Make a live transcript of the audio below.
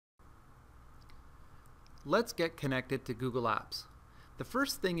Let's get connected to Google Apps. The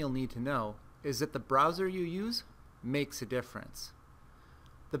first thing you'll need to know is that the browser you use makes a difference.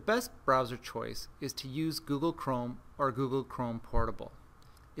 The best browser choice is to use Google Chrome or Google Chrome Portable.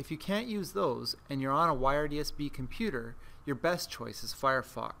 If you can't use those and you're on a YRDSB computer, your best choice is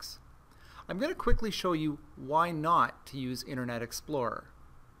FIREFOX. I'm going to quickly show you why not to use Internet Explorer.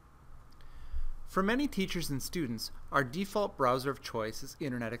 For many teachers and students, our default browser of choice is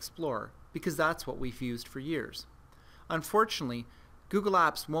Internet Explorer because that's what we've used for years. Unfortunately, Google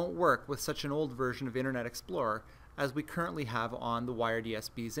Apps won't work with such an old version of Internet Explorer as we currently have on the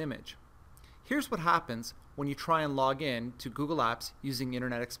YRDSB's image. Here's what happens when you try and log in to Google Apps using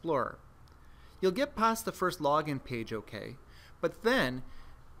Internet Explorer. You'll get past the first login page okay, but then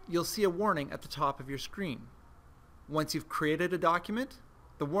you'll see a warning at the top of your screen. Once you've created a document,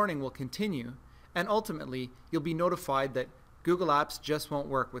 the warning will continue, and ultimately you'll be notified that Google Apps just won't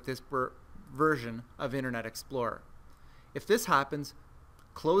work with this version of Internet Explorer. If this happens,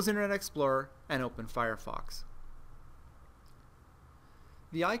 close Internet Explorer and open FIREFOX.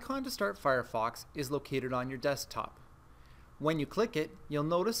 The icon to start FIREFOX is located on your desktop. When you click it, you'll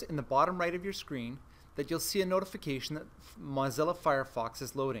notice in the bottom right of your screen that you'll see a notification that Mozilla Firefox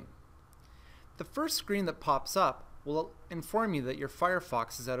is loading. The first screen that pops up will inform you that your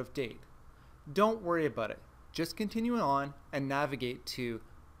Firefox is out of date. Don't worry about it. Just continue on and navigate to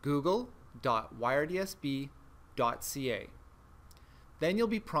google.yrdsb.ca. Then you'll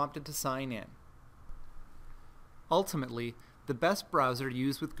be prompted to sign in. Ultimately, the best browser to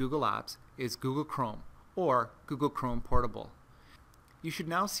use with Google Apps is Google Chrome or Google Chrome Portable. You should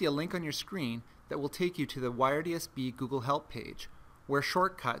now see a link on your screen that will take you to the YRDSB Google Help page, where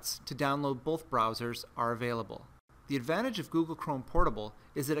shortcuts to download both browsers are available. The advantage of Google Chrome Portable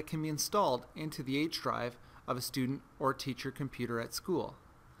is that it can be installed into the H drive of a student or teacher computer at school.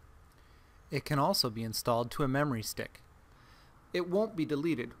 It can also be installed to a memory stick. It won't be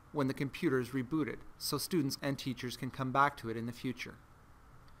deleted when the computer is rebooted, so students and teachers can come back to it in the future.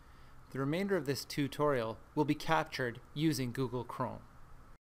 The remainder of this tutorial will be captured using Google Chrome.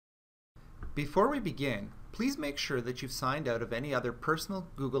 Before we begin, please make sure that you've signed out of any other personal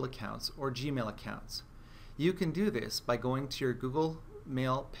Google accounts or Gmail accounts. You can do this by going to your Google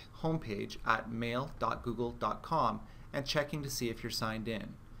Mail homepage at mail.google.com and checking to see if you're signed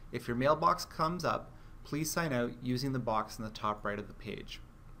in. If your mailbox comes up, please sign out using the box in the top right of the page.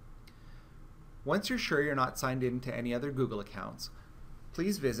 Once you're sure you're not signed in to any other Google accounts,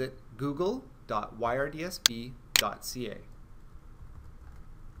 please visit google.yrdsb.ca.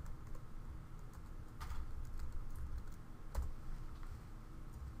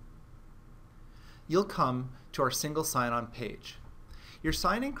 You'll come to our single sign-on page. Your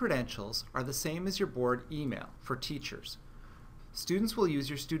sign-in credentials are the same as your board email for teachers. Students will use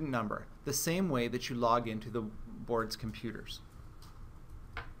your student number the same way that you log into the board's computers.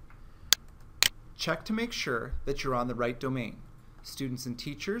 Check to make sure that you're on the right domain. Students and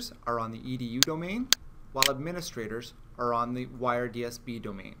teachers are on the EDU domain, while administrators are on the YRDSB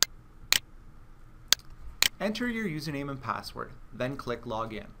domain. Enter your username and password, then click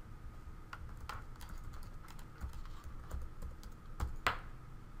Login.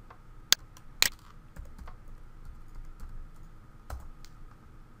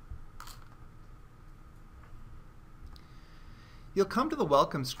 You'll come to the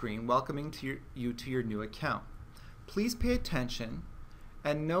welcome screen welcoming you to your new account. Please pay attention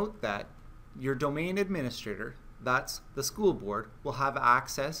and note that your domain administrator, that's the school board, will have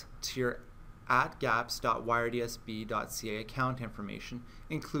access to your @gaps.yrdsb.ca account information,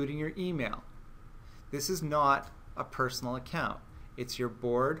 including your email. This is not a personal account. It's your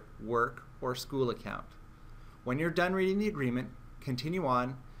board, work, or school account. When you're done reading the agreement, continue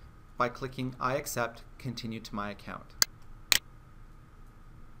on by clicking I accept, continue to my account.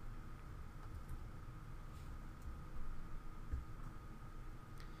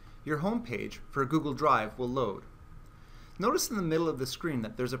 Your home page for Google Drive will load. Notice in the middle of the screen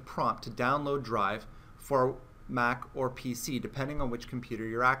that there's a prompt to download Drive for Mac or PC, depending on which computer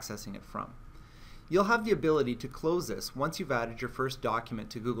you're accessing it from. You'll have the ability to close this once you've added your first document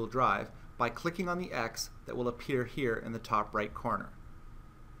to Google Drive by clicking on the X that will appear here in the top right corner.